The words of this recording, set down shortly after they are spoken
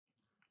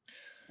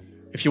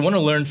If you want to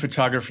learn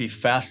photography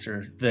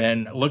faster,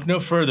 then look no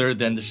further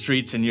than the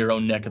streets in your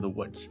own neck of the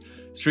woods.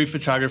 Street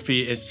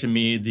photography is, to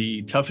me,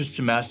 the toughest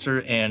to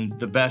master and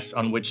the best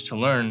on which to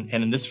learn.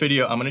 And in this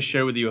video, I'm going to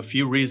share with you a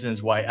few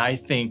reasons why I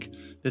think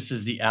this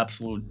is the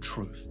absolute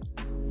truth.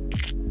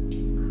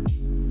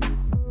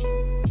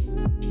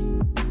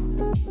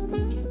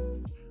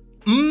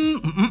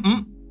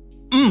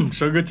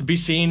 So good to be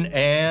seen,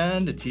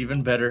 and it's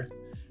even better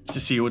to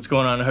see what's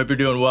going on. I hope you're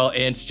doing well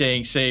and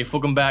staying safe.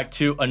 Welcome back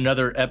to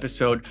another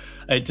episode.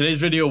 In today's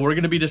video, we're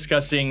going to be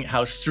discussing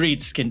how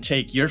streets can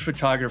take your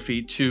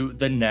photography to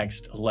the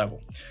next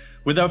level.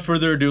 Without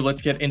further ado,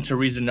 let's get into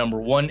reason number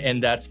one,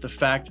 and that's the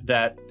fact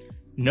that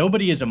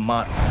nobody is a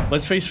model.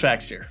 Let's face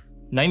facts here.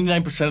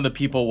 99% of the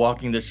people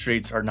walking the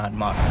streets are not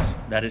models.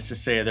 That is to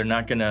say, they're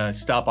not gonna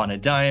stop on a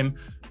dime,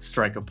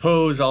 strike a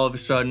pose all of a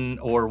sudden,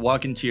 or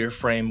walk into your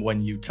frame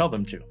when you tell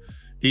them to.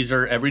 These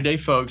are everyday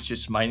folks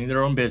just minding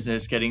their own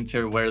business, getting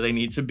to where they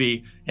need to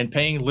be, and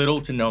paying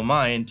little to no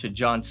mind to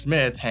John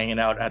Smith hanging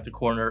out at the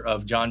corner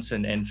of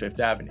Johnson and Fifth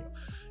Avenue.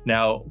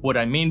 Now, what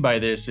I mean by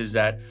this is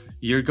that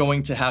you're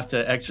going to have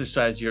to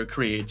exercise your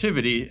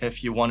creativity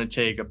if you want to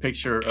take a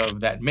picture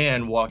of that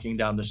man walking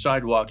down the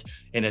sidewalk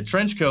in a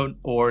trench coat,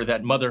 or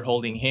that mother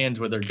holding hands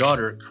with her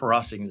daughter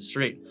crossing the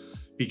street.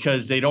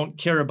 Because they don't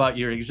care about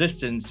your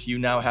existence, you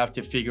now have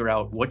to figure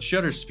out what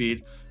shutter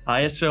speed,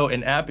 ISO,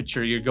 and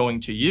aperture you're going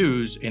to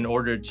use in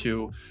order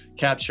to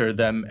capture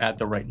them at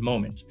the right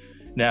moment.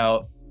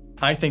 Now,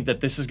 I think that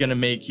this is going to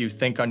make you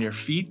think on your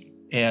feet,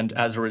 and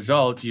as a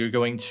result, you're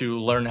going to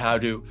learn how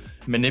to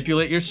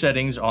manipulate your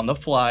settings on the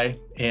fly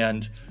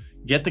and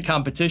get the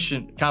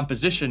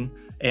composition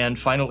and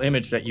final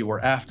image that you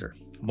were after.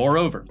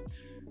 Moreover,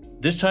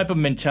 this type of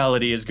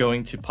mentality is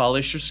going to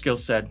polish your skill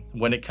set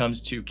when it comes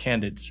to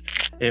candids.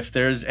 If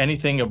there's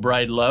anything a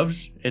bride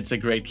loves, it's a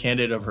great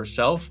candid of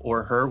herself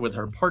or her with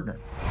her partner.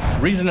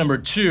 Reason number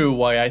two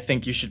why I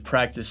think you should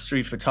practice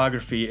street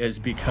photography is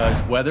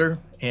because weather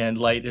and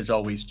light is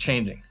always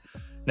changing.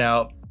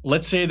 Now,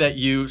 let's say that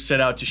you set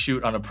out to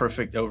shoot on a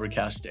perfect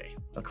overcast day.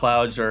 The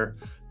clouds are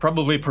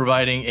probably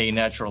providing a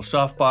natural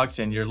softbox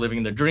and you're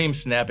living the dream,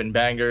 snapping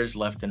bangers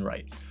left and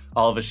right.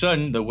 All of a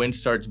sudden, the wind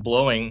starts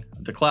blowing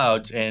the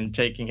clouds and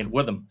taking it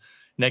with them.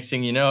 Next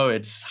thing you know,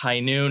 it's high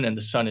noon and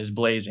the sun is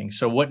blazing.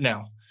 So what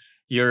now?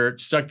 You're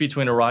stuck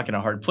between a rock and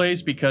a hard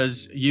place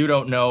because you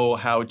don't know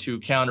how to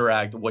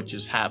counteract what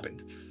just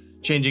happened.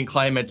 Changing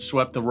climate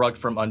swept the rug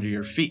from under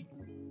your feet.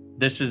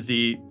 This is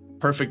the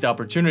perfect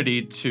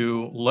opportunity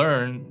to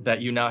learn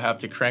that you now have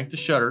to crank the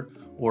shutter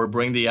or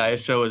bring the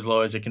ISO as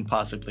low as it can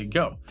possibly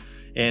go.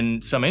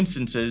 In some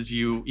instances,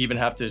 you even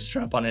have to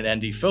strap on an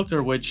ND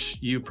filter, which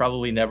you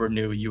probably never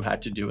knew you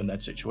had to do in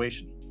that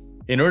situation.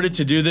 In order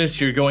to do this,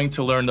 you're going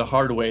to learn the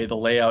hard way the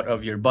layout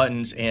of your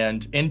buttons,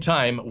 and in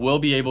time, will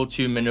be able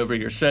to maneuver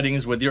your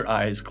settings with your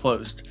eyes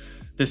closed.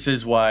 This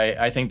is why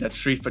I think that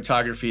street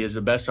photography is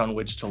the best on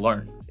which to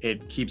learn.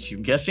 It keeps you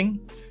guessing,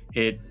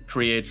 it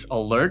creates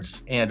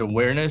alerts and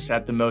awareness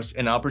at the most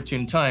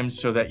inopportune times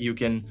so that you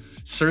can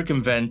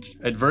circumvent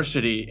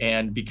adversity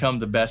and become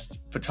the best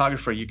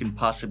photographer you can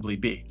possibly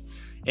be.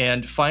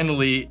 And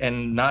finally,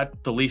 and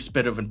not the least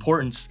bit of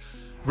importance,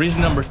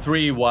 reason number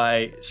three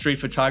why street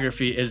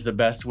photography is the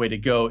best way to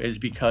go is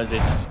because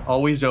it's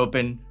always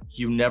open,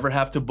 you never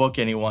have to book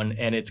anyone,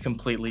 and it's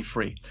completely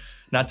free.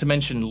 Not to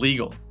mention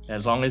legal.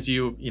 As long as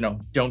you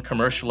don't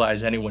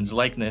commercialize anyone's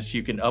likeness,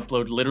 you can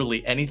upload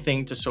literally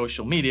anything to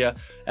social media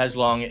as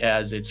long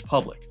as it's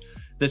public.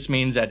 This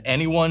means that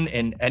anyone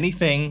and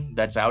anything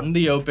that's out in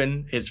the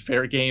open is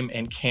fair game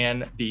and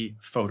can be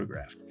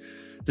photographed.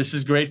 This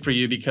is great for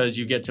you because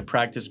you get to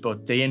practice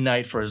both day and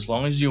night for as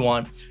long as you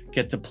want,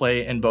 get to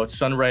play in both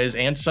sunrise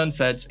and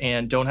sunsets,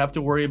 and don't have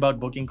to worry about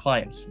booking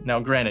clients. Now,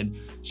 granted,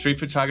 street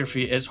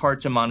photography is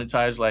hard to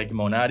monetize like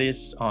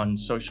Monadis on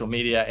social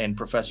media and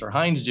Professor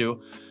Hines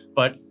do,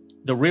 but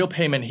the real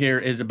payment here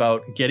is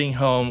about getting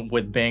home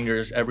with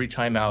bangers every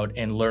time out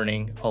and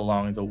learning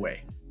along the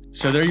way.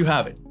 So there you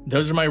have it.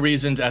 Those are my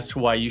reasons as to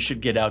why you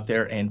should get out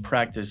there and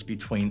practice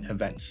between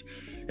events.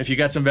 If you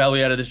got some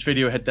value out of this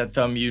video, hit that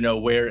thumb you know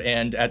where,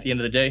 and at the end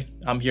of the day,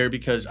 I'm here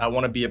because I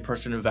want to be a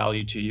person of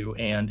value to you,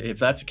 and if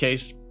that's the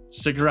case,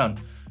 stick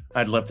around.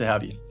 I'd love to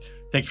have you.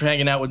 Thanks for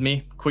hanging out with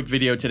me. Quick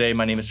video today.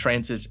 My name is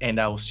Francis,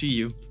 and I will see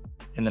you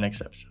in the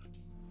next episode.